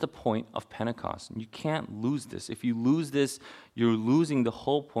 What's the point of Pentecost? You can't lose this. If you lose this, you're losing the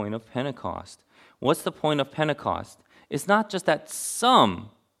whole point of Pentecost. What's the point of Pentecost? It's not just that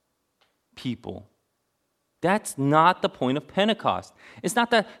some people. That's not the point of Pentecost. It's not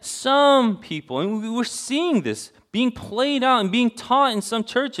that some people, and we're seeing this being played out and being taught in some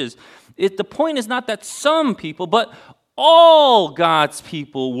churches. The point is not that some people, but all God's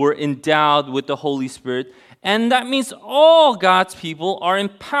people were endowed with the Holy Spirit. And that means all God's people are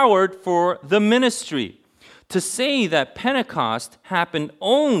empowered for the ministry. To say that Pentecost happened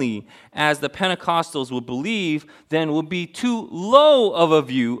only as the Pentecostals would believe, then would be too low of a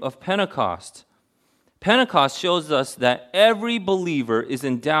view of Pentecost. Pentecost shows us that every believer is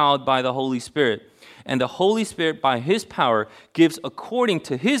endowed by the Holy Spirit. And the Holy Spirit, by His power, gives according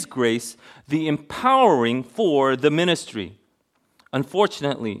to His grace the empowering for the ministry.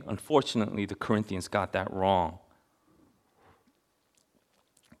 Unfortunately, the Corinthians got that wrong.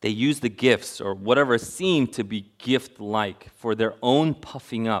 They used the gifts, or whatever seemed to be gift-like, for their own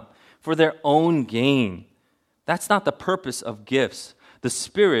puffing up, for their own gain. That's not the purpose of gifts. The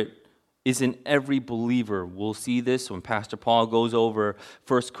Spirit is in every believer. We'll see this when Pastor Paul goes over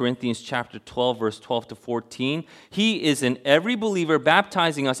 1 Corinthians chapter 12, verse 12 to 14. He is in every believer,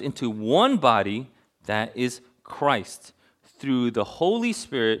 baptizing us into one body, that is Christ. Through the Holy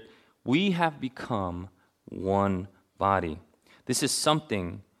Spirit, we have become one body. This is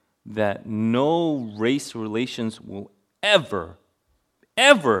something that no race relations will ever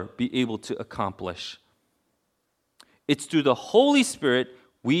be able to accomplish. It's through the Holy Spirit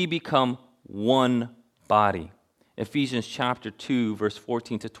we become one body. Ephesians chapter 2, verse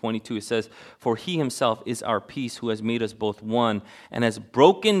 14 to 22, it says, for He Himself is our peace, who has made us both one, and has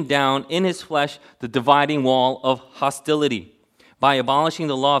broken down in His flesh the dividing wall of hostility, by abolishing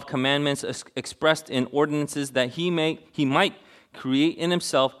the law of commandments expressed in ordinances, that He might create in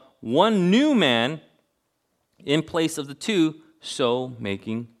Himself one new man in place of the two, so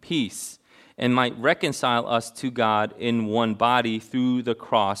making peace, and might reconcile us to God in one body through the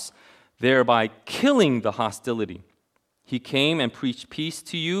cross, thereby killing the hostility. He came and preached peace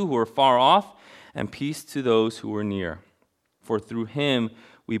to you who are far off, and peace to those who are near. For through Him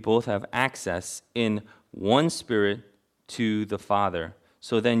we both have access in one Spirit to the Father.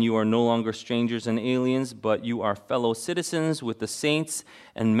 So then you are no longer strangers and aliens, but you are fellow citizens with the saints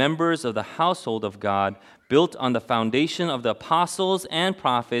and members of the household of God, built on the foundation of the apostles and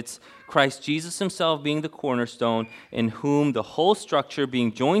prophets, Christ Jesus himself being the cornerstone, in whom the whole structure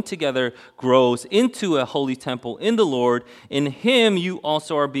being joined together grows into a holy temple in the Lord. In him you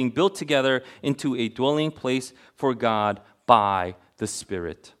also are being built together into a dwelling place for God by the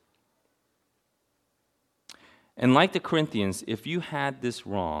Spirit. And like the Corinthians, if you had this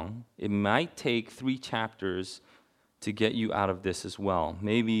wrong, it might take 3 chapters to get you out of this as well,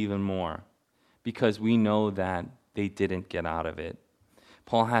 maybe even more, because we know that they didn't get out of it.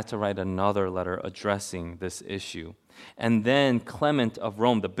 Paul had to write another letter addressing this issue. And then Clement of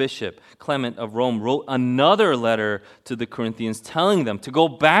Rome, the bishop, Clement of Rome, wrote another letter to the Corinthians telling them to go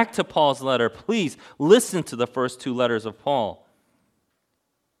back to Paul's letter. Please listen to the first 2 letters of Paul.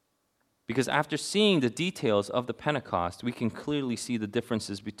 Because after seeing the details of the Pentecost, we can clearly see the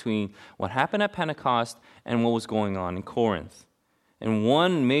differences between what happened at Pentecost and what was going on in Corinth. And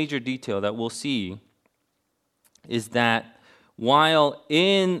one major detail that we'll see is that while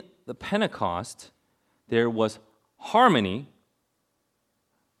in the Pentecost there was harmony,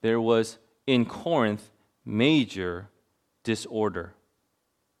 there was in Corinth major disorder.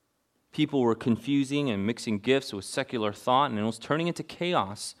 People were confusing and mixing gifts with secular thought, and it was turning into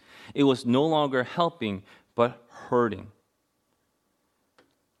chaos. It was no longer helping, but hurting.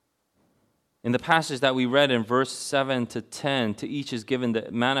 In the passage that we read in verse 7 to 10, to each is given the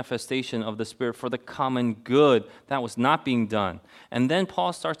manifestation of the Spirit for the common good. That was not being done. And then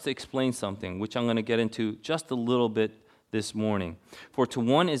Paul starts to explain something, which I'm going to get into just a little bit this morning. For to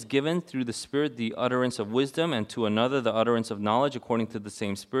one is given through the Spirit the utterance of wisdom, and to another the utterance of knowledge according to the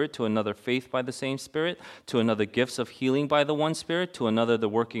same Spirit, to another faith by the same Spirit, to another gifts of healing by the one Spirit, to another the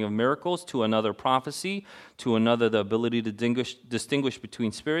working of miracles, to another prophecy, to another the ability to distinguish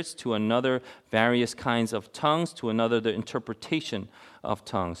between spirits, to another various kinds of tongues, to another the interpretation of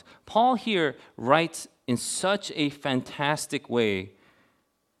tongues. Paul here writes in such a fantastic way,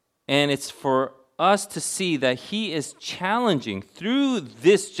 and it's for us to see that he is challenging through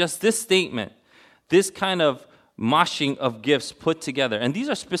this statement, this kind of moshing of gifts put together. And these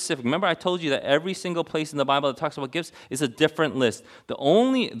are specific. Remember, I told you that every single place in the Bible that talks about gifts is a different list. The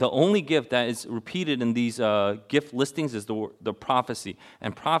only gift that is repeated in these gift listings is the prophecy.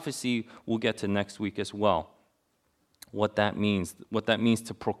 And prophecy we'll get to next week as well. What that means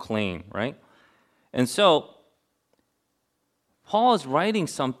to proclaim, right? And so Paul is writing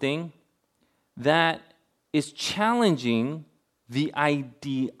something that is challenging the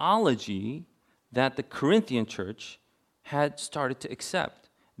ideology that the Corinthian church had started to accept.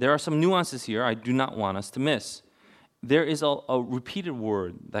 There are some nuances here I do not want us to miss. There is a repeated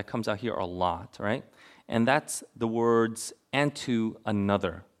word that comes out here a lot, right? And that's the words, and to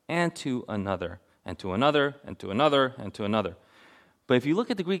another, and to another, and to another, and to another, and to another. But if you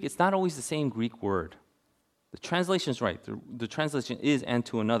look at the Greek, it's not always the same Greek word. The translation is right. The translation is and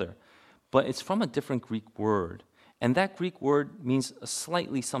to another. But it's from a different Greek word. And that Greek word means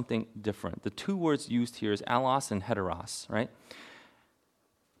slightly something different. The 2 words used here is allos and heteros, right?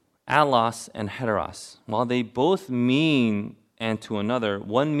 Allos and heteros. While they both mean and to another,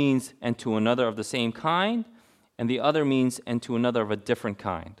 one means and to another of the same kind, and the other means and to another of a different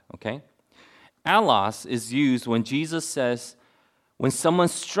kind, okay? Allos is used when Jesus says, when someone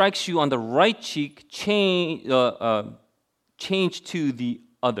strikes you on the right cheek, change to the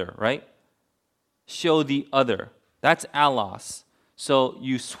other, right? Show the other. That's allos. So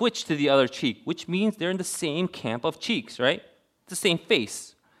you switch to the other cheek, which means they're in the same camp of cheeks, right? The same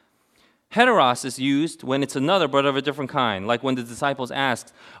face. Heteros is used when it's another but of a different kind, like when the disciples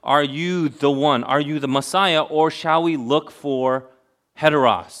asked, are you the one? Are you the Messiah? Or shall we look for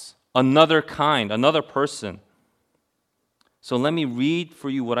heteros, another kind, another person? So let me read for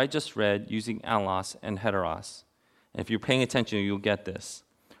you what I just read using allos and heteros. And if you're paying attention, you'll get this.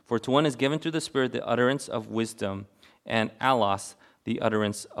 For to one is given through the Spirit the utterance of wisdom, and allos, the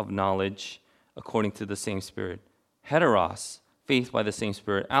utterance of knowledge, according to the same Spirit. Heteros, faith by the same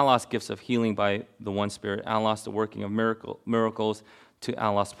Spirit. Allos, gifts of healing by the one Spirit. Allos, the working of miracles. To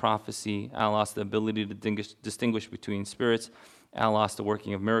allos, prophecy. Allos, the ability to distinguish between spirits. Allos, the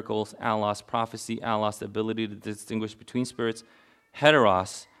working of miracles. Allos, prophecy. Allos, the ability to distinguish between spirits.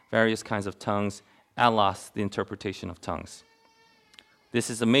 Heteros, various kinds of tongues. Allos, the interpretation of tongues. This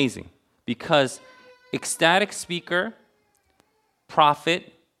is amazing because ecstatic speaker,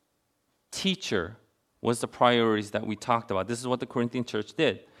 prophet, teacher was the priorities that we talked about. This is what the Corinthian church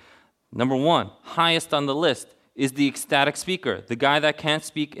did. Number 1, highest on the list is the ecstatic speaker, the guy that can't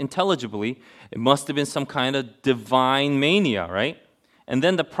speak intelligibly. It must have been some kind of divine mania, right? and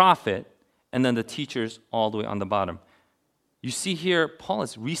then the prophet, and then the teachers all the way on the bottom. You see here, Paul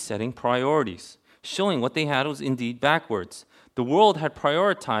is resetting priorities, showing what they had was indeed backwards. The world had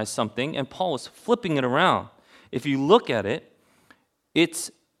prioritized something, and Paul was flipping it around. If you look at it,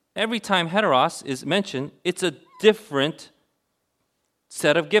 it's every time heteros is mentioned, it's a different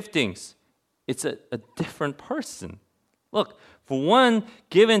set of giftings. It's a different person. Look, for one,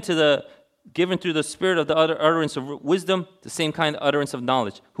 given through the spirit of the other utterance of wisdom, the same kind of utterance of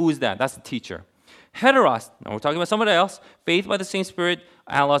knowledge. Who is that? That's the teacher. Heteros, now we're talking about somebody else. Faith by the same Spirit,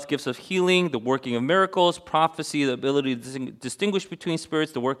 Allah's gifts of healing, the working of miracles, prophecy, the ability to distinguish between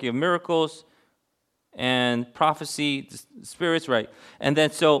spirits, the working of miracles, and prophecy, spirits, right? And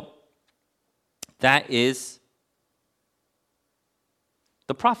then so that is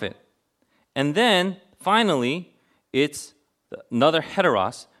the prophet. And then finally, it's another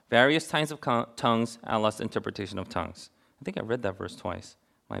heteros, various kinds of tongues, Allah's interpretation of tongues. I think I read that verse twice.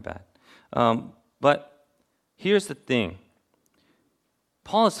 My bad. But here's the thing.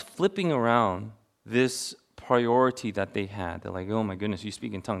 Paul is flipping around this priority that they had. They're like, oh my goodness, you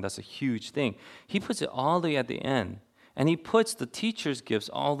speak in tongues. That's a huge thing. He puts it all the way at the end. And he puts the teacher's gifts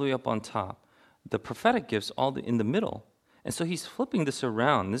all the way up on top. The prophetic gifts all in the middle. And so he's flipping this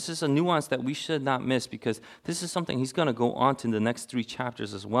around. This is a nuance that we should not miss because this is something he's going to go on to in the next 3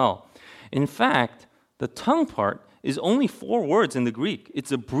 chapters as well. In fact, the tongue part is only 4 words in the Greek.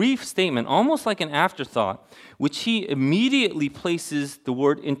 It's a brief statement, almost like an afterthought, which he immediately places the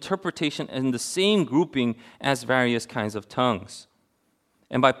word interpretation in the same grouping as various kinds of tongues.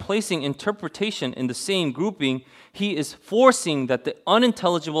 And by placing interpretation in the same grouping, he is forcing that the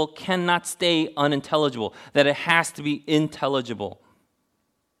unintelligible cannot stay unintelligible, that it has to be intelligible.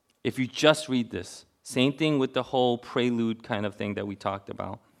 If you just read this, same thing with the whole prelude kind of thing that we talked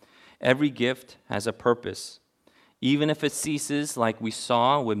about. Every gift has a purpose. Even if it ceases, like we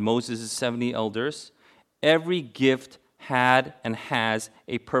saw with Moses' 70 elders, every gift had and has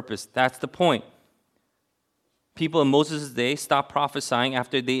a purpose. That's the point. People in Moses' day stopped prophesying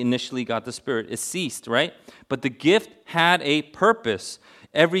after they initially got the Spirit. It ceased, right? But the gift had a purpose.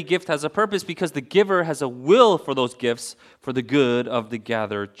 Every gift has a purpose because the giver has a will for those gifts for the good of the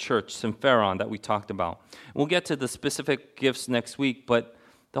gathered church, Sympheron, that we talked about. We'll get to the specific gifts next week, but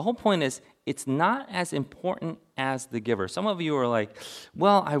the whole point is it's not as important as the giver. Some of you are like,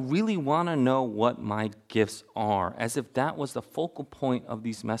 well, I really want to know what my gifts are, as if that was the focal point of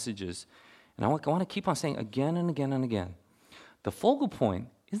these messages. And I want to keep on saying again and again and again, the focal point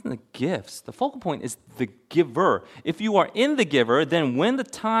isn't the gifts. The focal point is the giver. If you are in the giver, then when the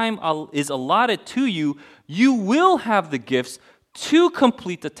time is allotted to you, you will have the gifts to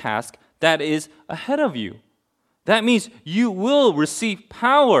complete the task that is ahead of you. That means you will receive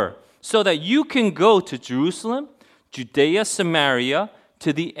power so that you can go to Jerusalem, Judea, Samaria,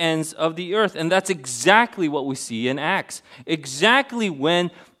 to the ends of the earth. And that's exactly what we see in Acts. Exactly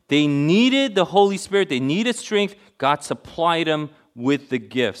when they needed the Holy Spirit, they needed strength, God supplied them with the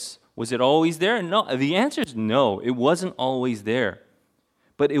gifts. Was it always there? No. The answer is no. It wasn't always there.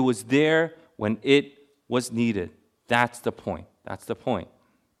 But it was there when it was needed. That's the point. That's the point.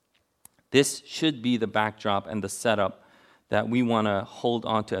 This should be the backdrop and the setup that we want to hold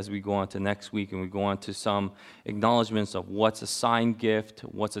on to as we go on to next week and we go on to some acknowledgments of what's a sign gift,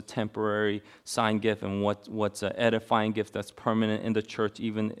 what's a temporary sign gift, and what's an edifying gift that's permanent in the church,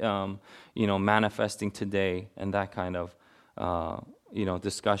 even manifesting today, and that kind of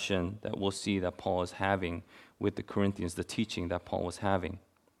discussion that we'll see that Paul is having with the Corinthians, the teaching that Paul was having.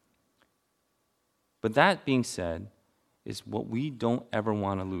 But that being said, is what we don't ever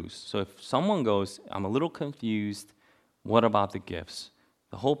want to lose. So if someone goes, I'm a little confused, what about the gifts?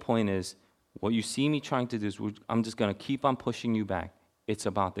 The whole point is, what you see me trying to do is I'm just going to keep on pushing you back. It's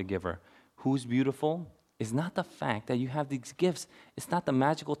about the giver. Who's beautiful? It's not the fact that you have these gifts. It's not the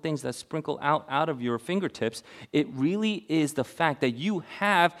magical things that sprinkle out of your fingertips. It really is the fact that you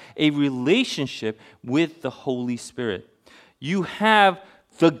have a relationship with the Holy Spirit. You have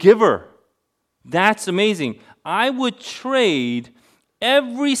the giver. That's amazing. I would trade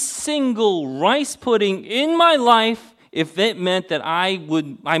every single rice pudding in my life if it meant that I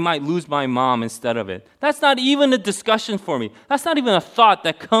might lose my mom instead of it. That's not even a discussion for me. That's not even a thought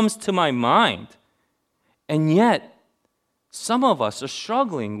that comes to my mind. And yet, some of us are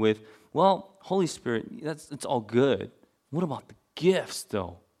struggling with, well, Holy Spirit, it's all good. What about the gifts,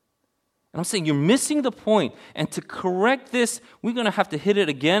 though? And I'm saying you're missing the point. And to correct this, we're going to have to hit it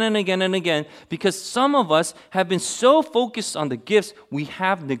again and again and again, because some of us have been so focused on the gifts, we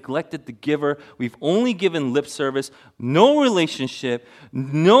have neglected the giver. We've only given lip service, no relationship,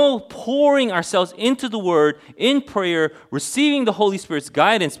 no pouring ourselves into the Word, in prayer, receiving the Holy Spirit's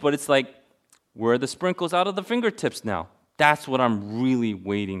guidance. But it's like, where are the sprinkles out of the fingertips now? That's what I'm really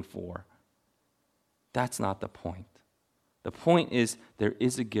waiting for. That's not the point. The point is there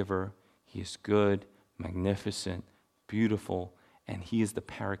is a giver. He is good, magnificent, beautiful, and He is the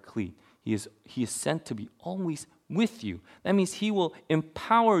Paraclete. He is sent to be always with you. That means He will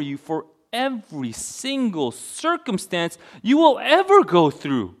empower you for every single circumstance you will ever go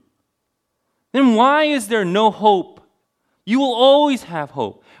through. Then why is there no hope? You will always have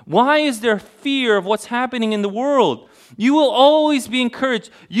hope. Why is there fear of what's happening in the world? You will always be encouraged.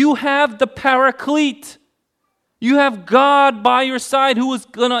 You have the Paraclete. You have God by your side who is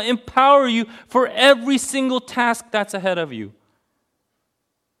going to empower you for every single task that's ahead of you.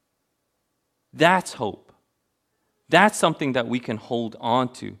 That's hope. That's something that we can hold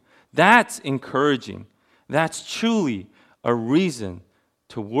on to. That's encouraging. That's truly a reason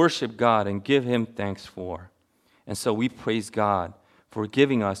to worship God and give Him thanks for. And so we praise God for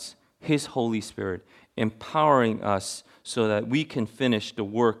giving us His Holy Spirit, empowering us so that we can finish the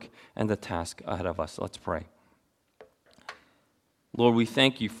work and the task ahead of us. Let's pray. Lord, we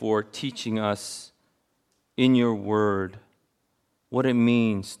thank You for teaching us in Your Word what it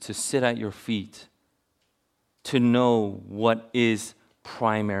means to sit at Your feet, to know what is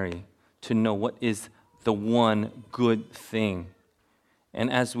primary, to know what is the one good thing.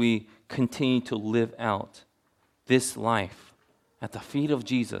 And as we continue to live out this life at the feet of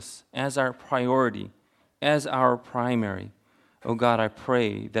Jesus as our priority, as our primary, oh God, I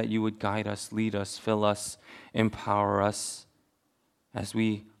pray that You would guide us, lead us, fill us, empower us. As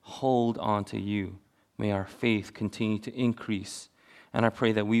we hold on to You, may our faith continue to increase. And I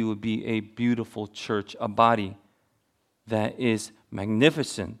pray that we would be a beautiful church, a body that is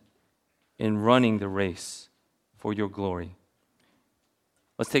magnificent in running the race for Your glory.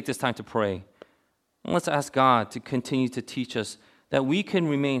 Let's take this time to pray. And let's ask God to continue to teach us that we can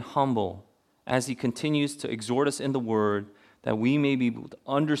remain humble as He continues to exhort us in the Word, that we may be able to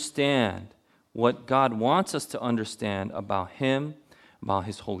understand what God wants us to understand about Him, about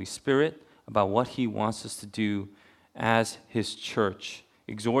His Holy Spirit, about what He wants us to do as His church,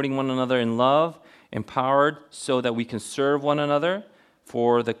 exhorting one another in love, empowered so that we can serve one another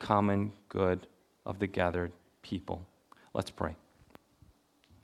for the common good of the gathered people. Let's pray.